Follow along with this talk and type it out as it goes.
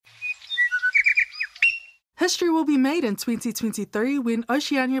History will be made in 2023 when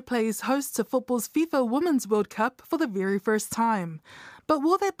Oceania plays host to football's FIFA Women's World Cup for the very first time. But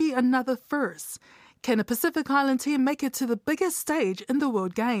will that be another first? Can a Pacific Island team make it to the biggest stage in the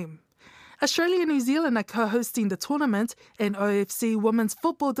World Game? Australia and New Zealand are co-hosting the tournament, and OFC Women's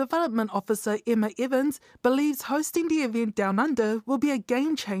Football Development Officer Emma Evans believes hosting the event down under will be a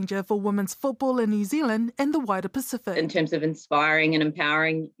game changer for women's football in New Zealand and the wider Pacific. In terms of inspiring and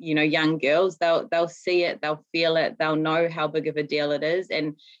empowering, young girls, they'll see it, they'll feel it, they'll know how big of a deal it is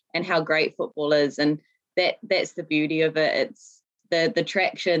and how great football is, and that's the beauty of it. It's the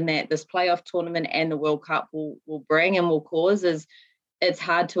traction that this playoff tournament and the World Cup will bring and will cause is. It's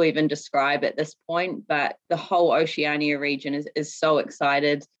hard to even describe at this point, but the whole Oceania region is so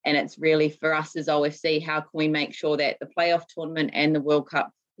excited, and it's really for us as OFC, how can we make sure that the playoff tournament and the World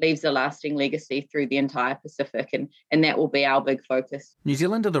Cup leaves a lasting legacy through the entire Pacific, and that will be our big focus. New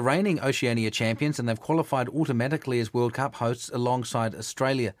Zealand are the reigning Oceania champions, and they've qualified automatically as World Cup hosts alongside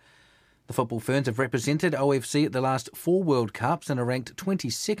Australia. The Football Ferns have represented OFC at the last 4 World Cups and are ranked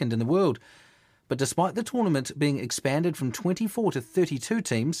 22nd in the world. But despite the tournament being expanded from 24 to 32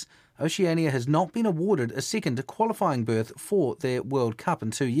 teams, Oceania has not been awarded a second qualifying berth for their World Cup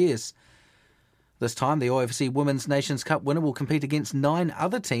in 2 years. This time, the OFC Women's Nations Cup winner will compete against 9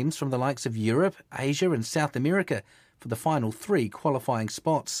 other teams from the likes of Europe, Asia and South America for the final 3 qualifying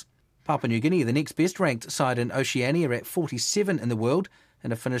spots. Papua New Guinea, the next best-ranked side in Oceania, are at 47 in the world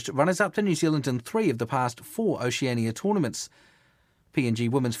and have finished runners-up to New Zealand in 3 of the past 4 Oceania tournaments.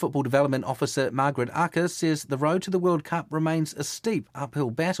 PNG Women's Football Development Officer Margaret Acker says the road to the World Cup remains a steep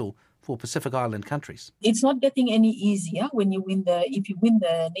uphill battle for Pacific Island countries. It's not getting any easier if you win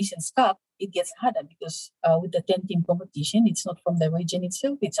the Nations Cup. It gets harder because with the 10-team competition, it's not from the region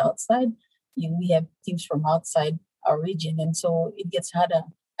itself, it's outside. We have teams from outside our region, and so it gets harder.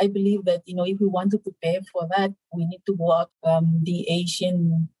 I believe that, if we want to prepare for that, we need to go out the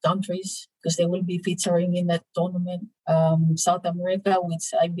Asian countries because they will be featuring in that tournament. South America,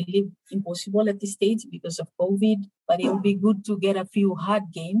 which I believe impossible at this stage because of COVID, but it will be good to get a few hard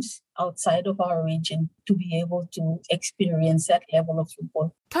games outside of our region to be able to experience that level of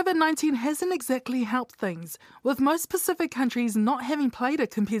football. COVID-19 hasn't exactly helped things, with most Pacific countries not having played a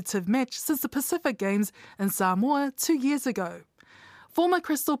competitive match since the Pacific Games in Samoa 2 years ago. Former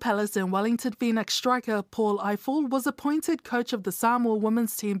Crystal Palace and Wellington Phoenix striker Paul Eiffel was appointed coach of the Samoa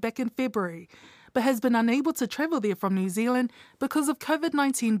women's team back in February, but has been unable to travel there from New Zealand because of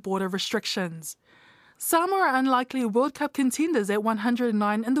COVID-19 border restrictions. Samoa are unlikely World Cup contenders at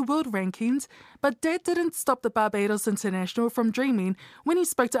 109 in the world rankings, but that didn't stop the Barbados international from dreaming when he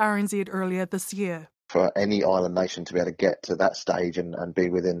spoke to RNZ earlier this year. For any island nation to be able to get to that stage and be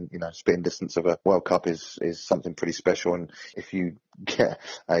within, spitting distance of a World Cup is something pretty special. And if you get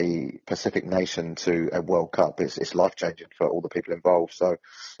a Pacific nation to a World Cup, it's life-changing for all the people involved. So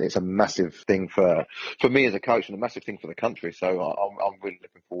it's a massive thing for me as a coach and a massive thing for the country. So I'm really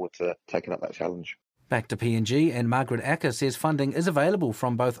looking forward to taking up that challenge. Back to PNG, and Margaret Acker says funding is available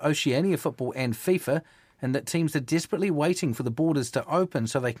from both Oceania Football and FIFA, and that teams are desperately waiting for the borders to open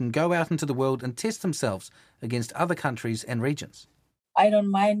so they can go out into the world and test themselves against other countries and regions. I don't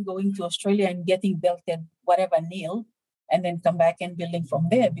mind going to Australia and getting belted whatever nil and then come back and building from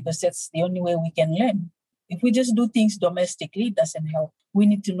there because that's the only way we can learn. If we just do things domestically, it doesn't help. We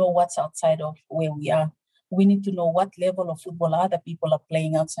need to know what's outside of where we are. We need to know what level of football other people are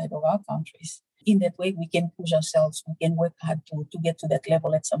playing outside of our countries. In that way, we can push ourselves. We can work hard to get to that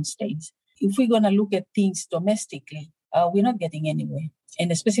level at some stage. If we're going to look at things domestically, we're not getting anywhere.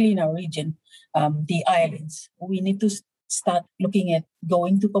 And especially in our region, the islands, we need to start looking at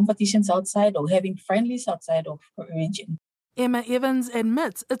going to competitions outside or having friendlies outside of our region. Emma Evans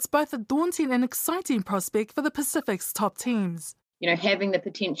admits it's both a daunting and exciting prospect for the Pacific's top teams. Having the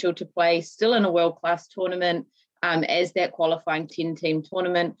potential to play still in a world-class tournament as that qualifying 10-team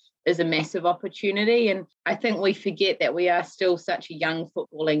tournament is a massive opportunity. And I think we forget that we are still such a young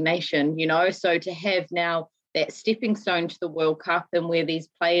footballing nation, so to have now that stepping stone to the World Cup and where these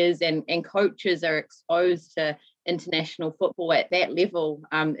players and coaches are exposed to international football at that level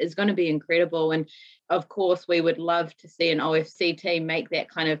is going to be incredible. And of course, we would love to see an OFC team make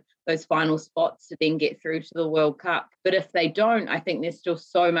that kind of those final spots to then get through to the World Cup. But if they don't, I think there's still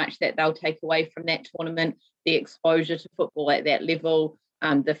so much that they'll take away from that tournament, the exposure to football at that level,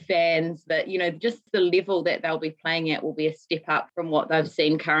 the fans, that just the level that they'll be playing at will be a step up from what they've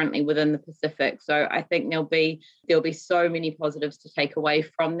seen currently within the Pacific. So I think there'll be so many positives to take away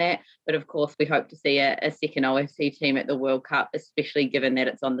from that. But of course, we hope to see a second OFC team at the World Cup, especially given that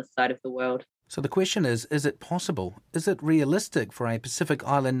it's on this side of the world. So the question is it possible? Is it realistic for a Pacific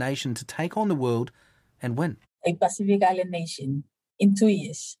Island nation to take on the world and win? A Pacific Island nation in 2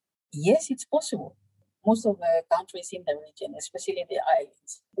 years. Yes, it's possible. Most of the countries in the region, especially the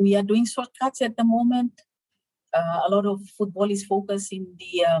islands, we are doing shortcuts at the moment. A lot of football is focused in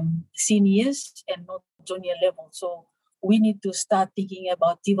the seniors and not junior level. So we need to start thinking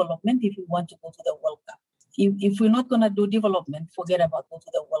about development if we want to go to the World Cup. If we're not going to do development, forget about go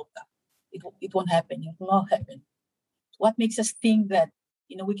to the World Cup. It won't happen. It will not happen. What makes us think that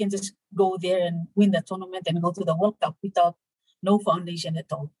we can just go there and win the tournament and go to the World Cup without no foundation at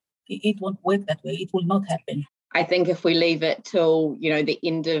all? It won't work that way. It will not happen. I think if we leave it till the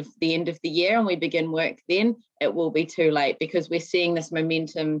end of the year and we begin work then, it will be too late, because we're seeing this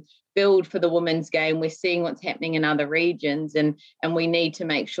momentum build for the women's game. We're seeing what's happening in other regions, and we need to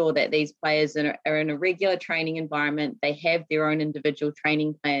make sure that these players are in a regular training environment. They have their own individual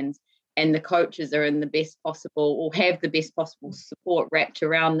training plans, and the coaches are in the best possible, or have the best possible support wrapped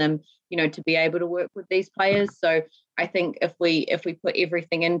around them, to be able to work with these players. So I think if we put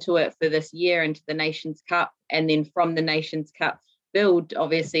everything into it for this year, into the Nations Cup, and then from the Nations Cup build,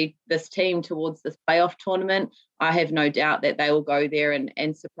 obviously, this team towards this playoff tournament, I have no doubt that they will go there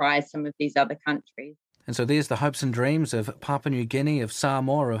and surprise some of these other countries. And so there's the hopes and dreams of Papua New Guinea, of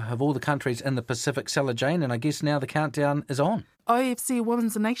Samoa, of all the countries in the Pacific, Sella Jane, and I guess now the countdown is on. OFC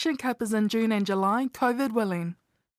Women's Nation Cup is in June and July, COVID willing.